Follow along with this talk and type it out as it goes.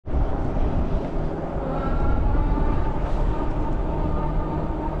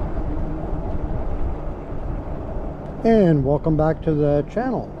And welcome back to the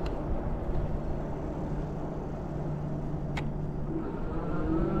channel.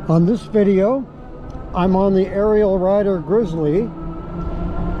 On this video, I'm on the Ariel rider Grizzly,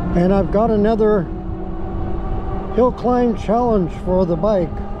 and I've got another hill climb challenge for the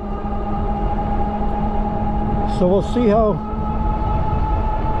bike. So we'll see how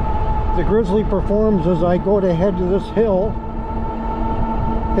the Grizzly performs as I go to head to this hill.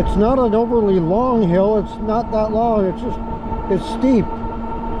 It's not an overly long hill, it's not that long, it's steep.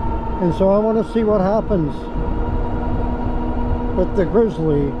 And so I want to see what happens with the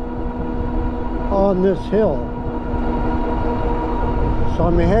Grizzly on this hill. So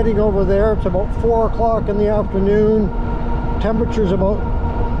I'm heading over there. It's about 4 o'clock in the afternoon. Temperature's about,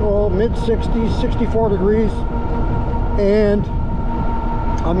 well, mid-60s, 64 degrees. And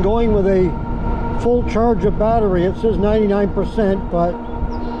I'm going with a full charge of battery. It says 99%, but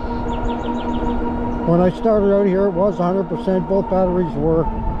when I started out here it was 100%. Both batteries were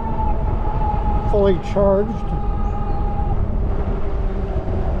fully charged.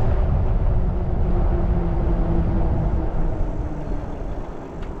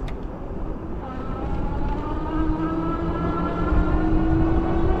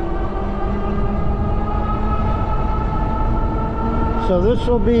 So this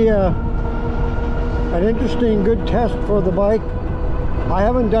will be an interesting, good test for the bike. I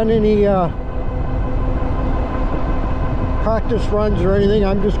haven't done any practice runs or anything.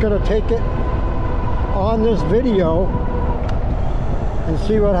 I'm just going to take it on this video and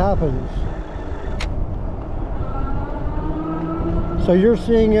see what happens. So you're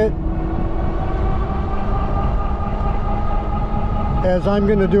seeing it as I'm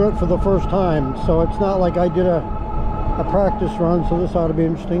going to do it for the first time. So it's not like I did a practice run, so this ought to be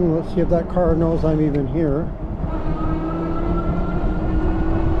interesting. Let's see if that car knows I'm even here.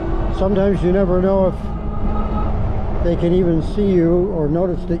 Sometimes you never know if they can even see you or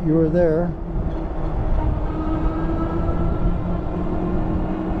notice that you are there.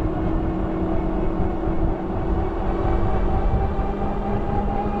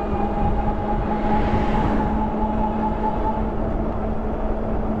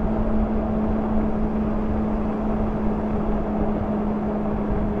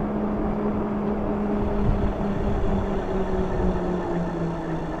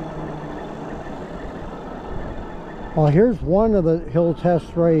 Well, here's one of the hill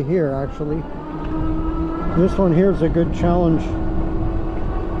tests right here, actually. This one here is a good challenge.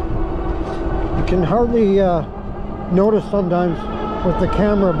 You can hardly notice sometimes with the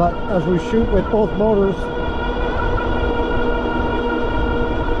camera, but as we shoot with both motors,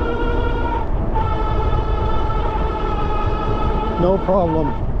 no problem.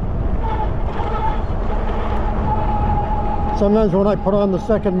 Sometimes when I put on the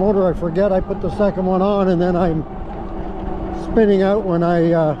second motor, I forget I put the second one on, and then I'm spinning out when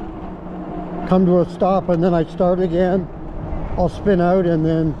I come to a stop, and then I start again. I'll spin out and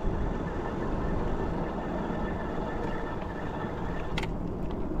then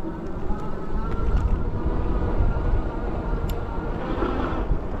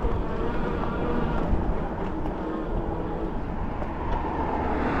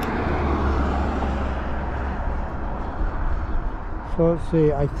so let's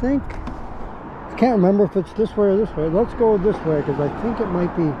see, I think I can't remember if it's this way or this way. Let's go this way, because I think it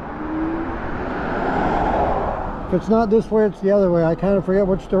might be. If it's not this way, it's the other way. I kind of forget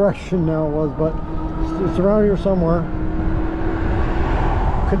which direction now it was, but it's around here somewhere.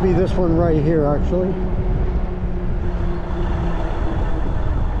 Could be this one right here, actually.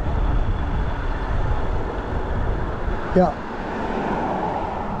 Yeah.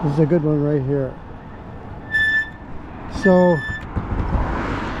 This is a good one right here. So,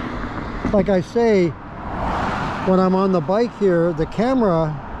 like I say, when I'm on the bike here, the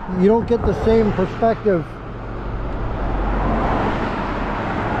camera, you don't get the same perspective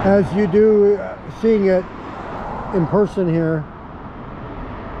as you do seeing it in person here.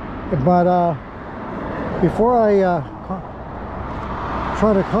 But before I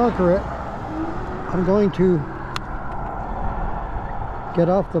try to conquer it, I'm going to get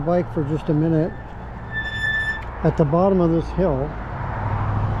off the bike for just a minute at the bottom of this hill.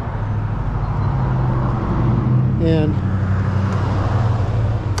 And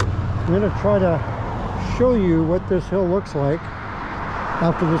I'm going to try to show you what this hill looks like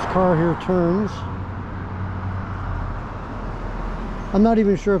after this car here turns. I'm not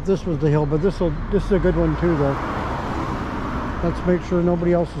even sure if this was the hill, but this is a good one too, though. Let's make sure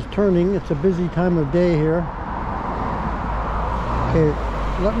nobody else is turning. It's a busy time of day here. Okay,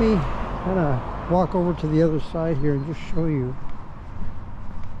 let me kind of walk over to the other side here and just show you.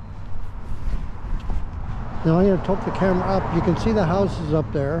 Now I'm going to tilt the camera up. You can see the houses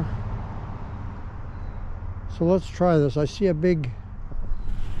up there. So let's try this. I see a big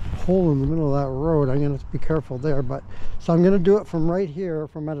hole in the middle of that road. I'm going to have to be careful there. But so I'm going to do it from right here,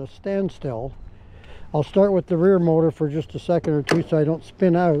 from at a standstill. I'll start with the rear motor for just a second or two so I don't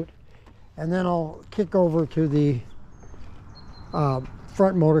spin out. And then I'll kick over to the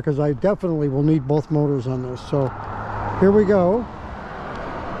front motor, because I definitely will need both motors on this. So here we go.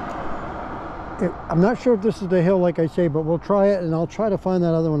 I'm not sure if this is the hill like I say, but we'll try it, and I'll try to find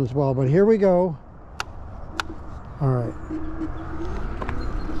that other one as well. But here we go. All right.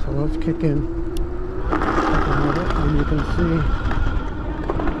 So let's kick in. And you can see.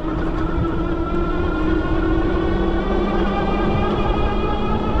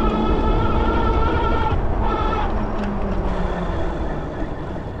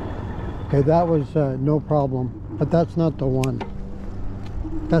 Okay, that was no problem, but that's not the one.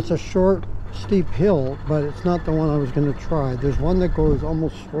 That's a short, steep hill, but it's not the one I was going to try. There's one that goes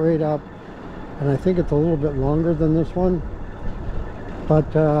almost straight up, and I think it's a little bit longer than this one.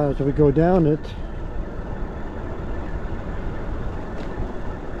 But as we go down it,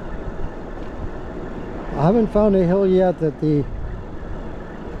 I haven't found a hill yet that the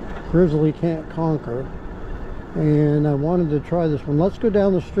Grizzly can't conquer. And I wanted to try this one. Let's go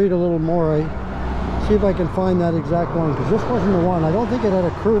down the street a little more. See if I can find that exact one, because this wasn't the one. I don't think it had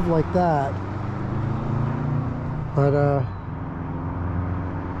a curve like that. But I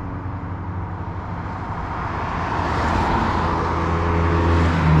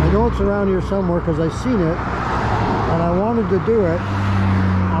know it's around here somewhere because I've seen it, and I wanted to do it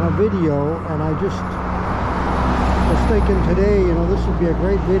on a video, and I just was thinking today, you know, this would be a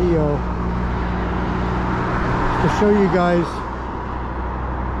great video to show you guys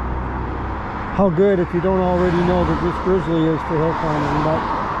how good, if you don't already know, that this Grizzly is for hill climbing. But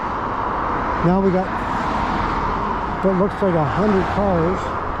now we got what looks like 100 cars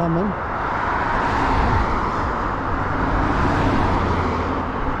coming.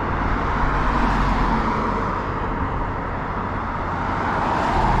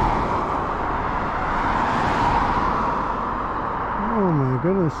 Oh my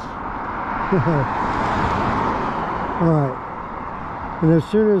goodness. Alright, and as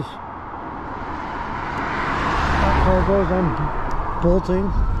soon as that car goes, I'm bolting.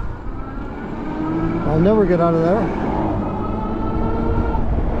 I'll never get out of there.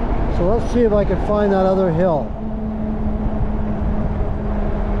 So let's see if I can find that other hill.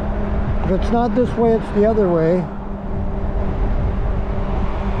 If it's not this way, it's the other way.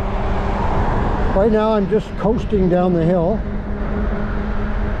 Right now I'm just coasting down the hill.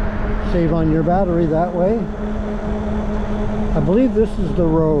 Save on your battery that way. I believe this is the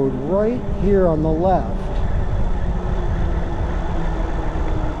road right here on the left.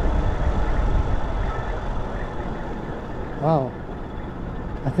 Wow.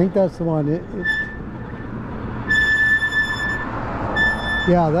 I think that's the one.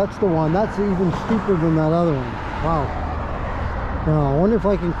 Yeah, that's the one. That's even steeper than that other one. Wow. Now, I wonder if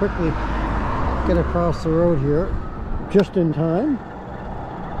I can quickly get across the road here just in time.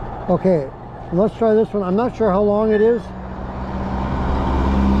 Okay, let's try this one. I'm not sure how long it is,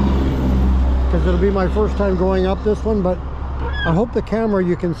 because it'll be my first time going up this one, but I hope the camera,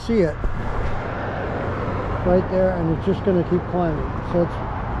 you can see it right there, and it's just going to keep climbing. So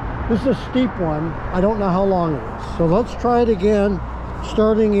this is a steep one. I don't know how long it is. So let's try it again,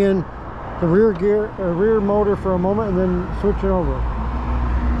 starting in the rear motor for a moment, and then switching over.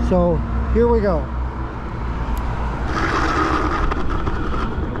 So here we go.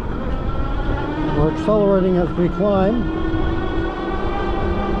 We're accelerating as we climb.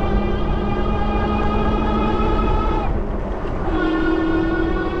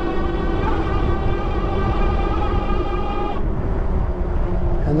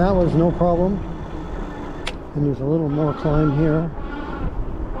 And that was no problem. And there's a little more climb here.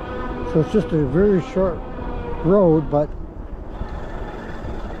 So it's just a very short road, but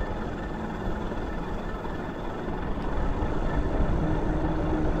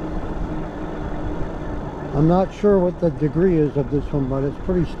I'm not sure what the degree is of this one, but it's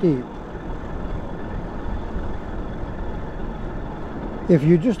pretty steep. If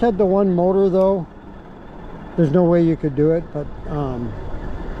you just had the one motor though, there's no way you could do it, but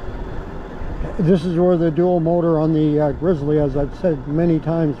this is where the dual motor on the Grizzly, as I've said many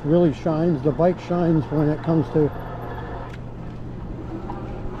times, really shines. The bike shines when it comes to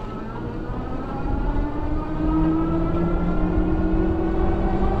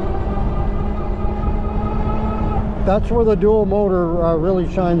that's where the dual motor really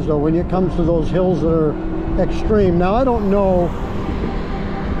shines though, when it comes to those hills that are extreme. Now I don't know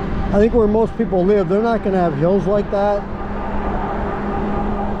I think where most people live, they're not going to have hills like that.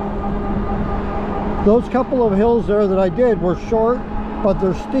 Those couple of hills there that I did were short, but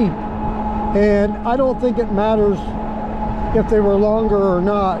they're steep. And I don't think it matters if they were longer or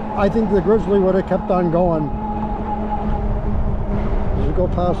not. I think the Grizzly would have kept on going. As you go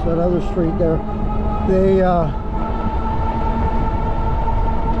past that other street there,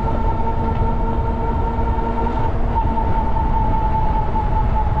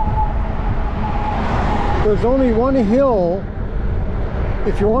 there's only one hill,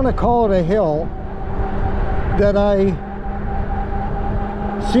 if you want to call it a hill, that I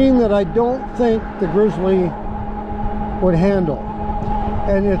seen that I don't think the Grizzly would handle.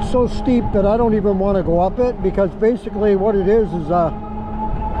 And it's so steep that I don't even want to go up it, because basically what it is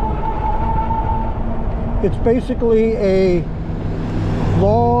it's basically a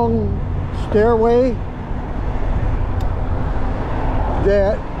long stairway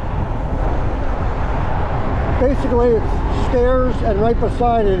that basically it's stairs, and right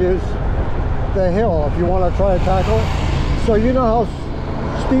beside it is the hill if you want to try to tackle it. So you know how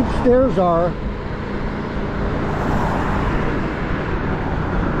steep stairs are.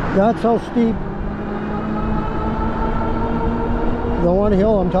 That's how steep the one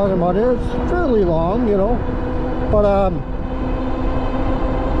hill I'm talking about is. Fairly long, you know, but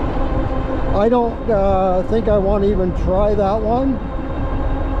I don't think I want to even try that one.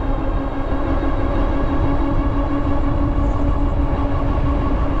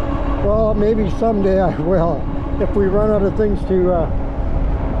 Well, maybe someday I will, if we run out of things to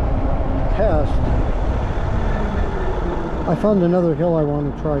test. I found another hill I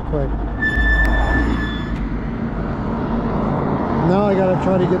want to try quick. Now I gotta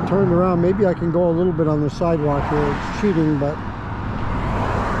try to get turned around. Maybe I can go a little bit on the sidewalk here. It's cheating, but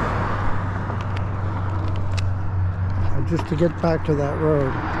just to get back to that road.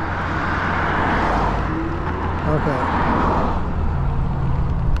 Okay.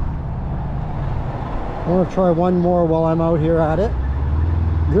 I want to try one more while I'm out here at it.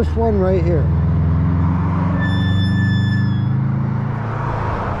 This one right here.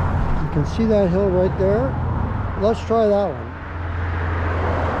 You can see that hill right there. Let's try that one.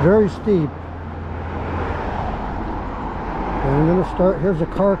 Very steep. And I'm going to start. Here's a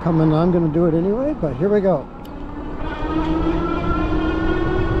car coming. I'm going to do it anyway, but here we go.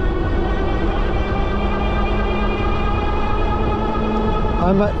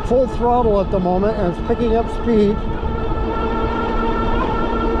 I'm at full throttle at the moment, and it's picking up speed.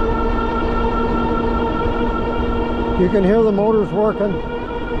 You can hear the motors working.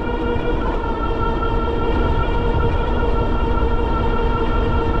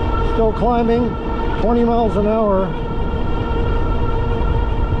 Still climbing, 20 miles an hour.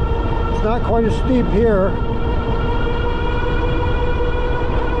 It's not quite as steep here.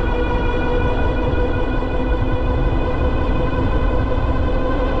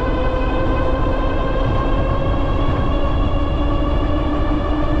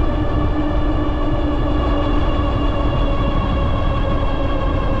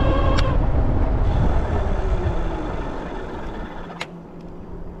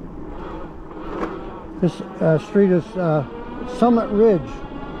 This street is Summit Ridge,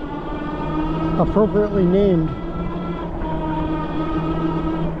 appropriately named.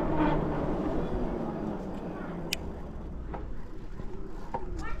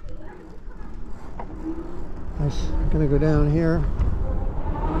 I'm gonna go down here.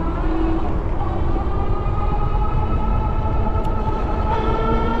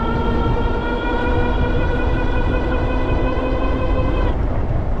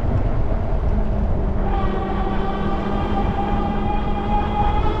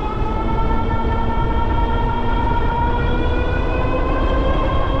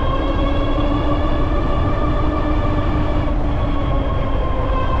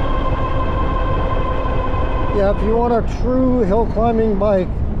 Yeah, if you want a true hill climbing bike,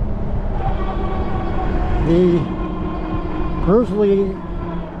 the Grizzly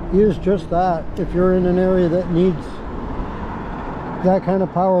is just that. If you're in an area that needs that kind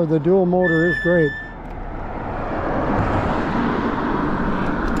of power, the dual motor is great.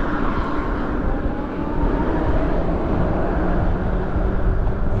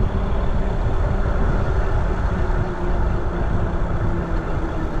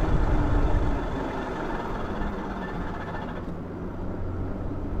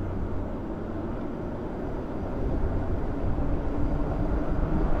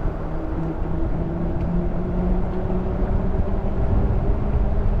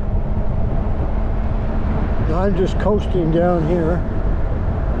 I'm just coasting down here.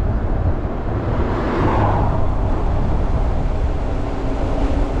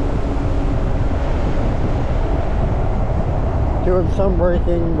 doing some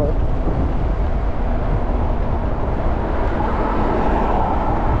braking, but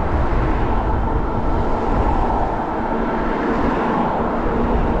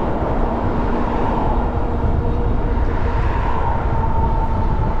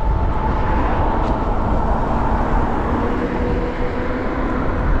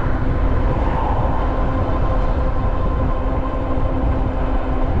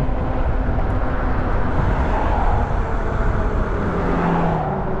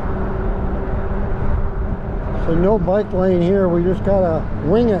so no bike lane here, we just gotta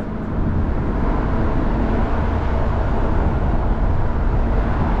wing it.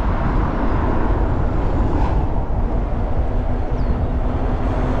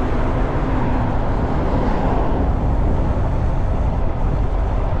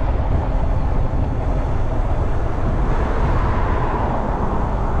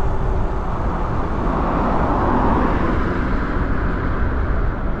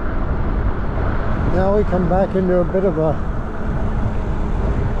 Now we come back into a bit of a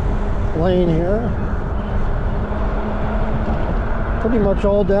lane here. Pretty much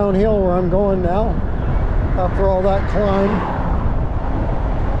all downhill where I'm going now after all that climb.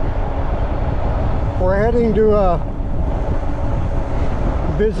 We're heading to a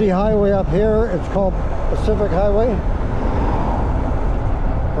busy highway up here. It's called Pacific Highway,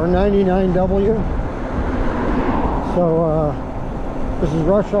 or 99W. So this is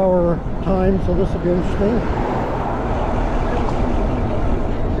rush hour time, so this will be interesting.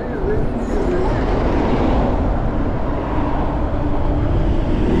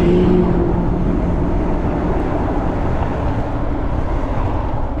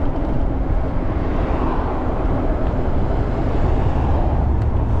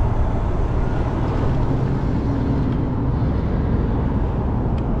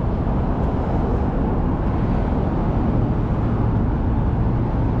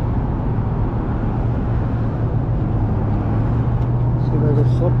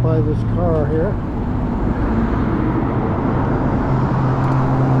 Slip by this car here.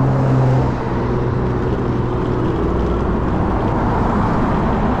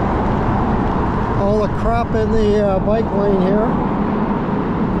 All the crap in the bike lane here.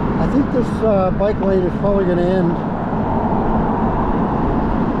 I think this bike lane is probably going to end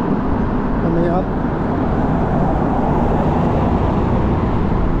coming up.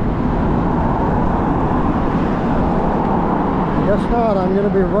 Guess not, I'm going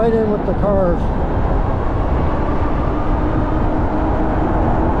to be right in with the cars.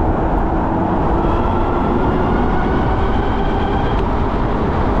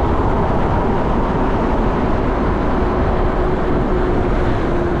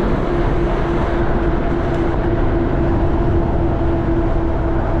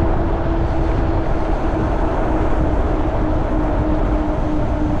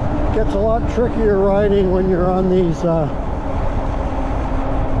 Gets a lot trickier riding when you're on these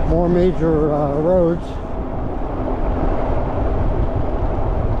more major roads.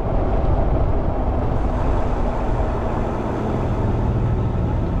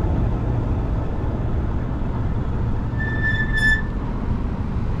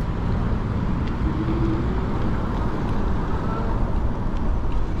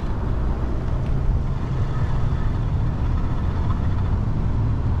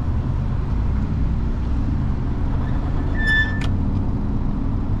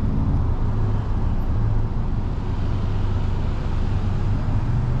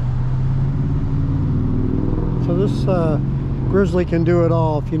 So this Grizzly can do it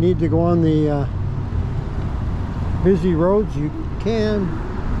all. If you need to go on the busy roads, you can.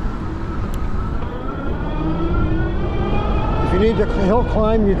 If you need to hill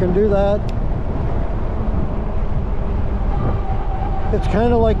climb, you can do that. It's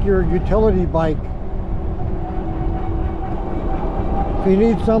kind of like your utility bike. If you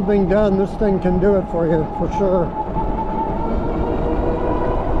need something done, this thing can do it for you, for sure.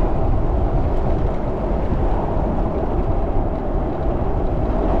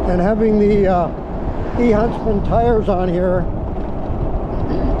 And having the E-Huntsman tires on here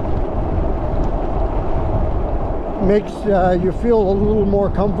makes you feel a little more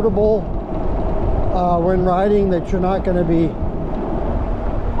comfortable when riding, that you're not going to be,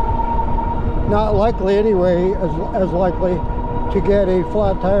 not likely anyway, as likely to get a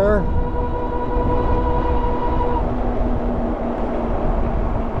flat tire.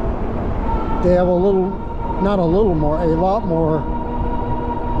 They have a little, not a little more, a lot more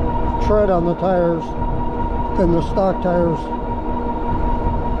tread on the tires than the stock tires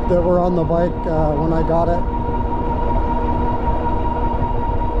that were on the bike when I got it.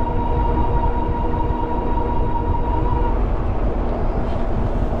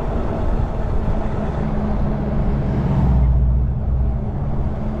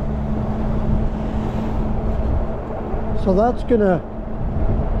 So that's gonna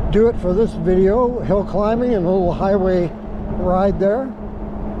do it for this video. Hill climbing and a little highway ride there.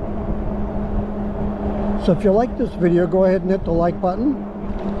 So if you like this video, go ahead and hit the like button.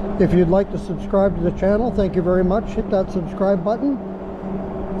 If you'd like to subscribe to the channel, thank you very much. Hit that subscribe button.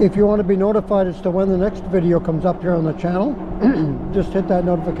 If you want to be notified as to when the next video comes up here on the channel, just hit that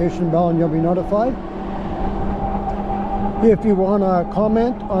notification bell and you'll be notified. If you want to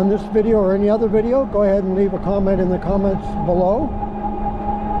comment on this video or any other video, go ahead and leave a comment in the comments below.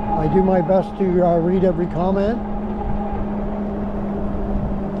 I do my best to read every comment.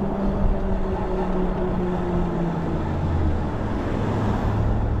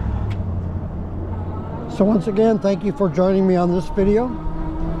 So once again, thank you for joining me on this video.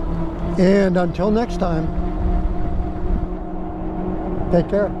 And until next time, take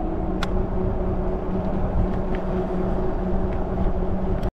care.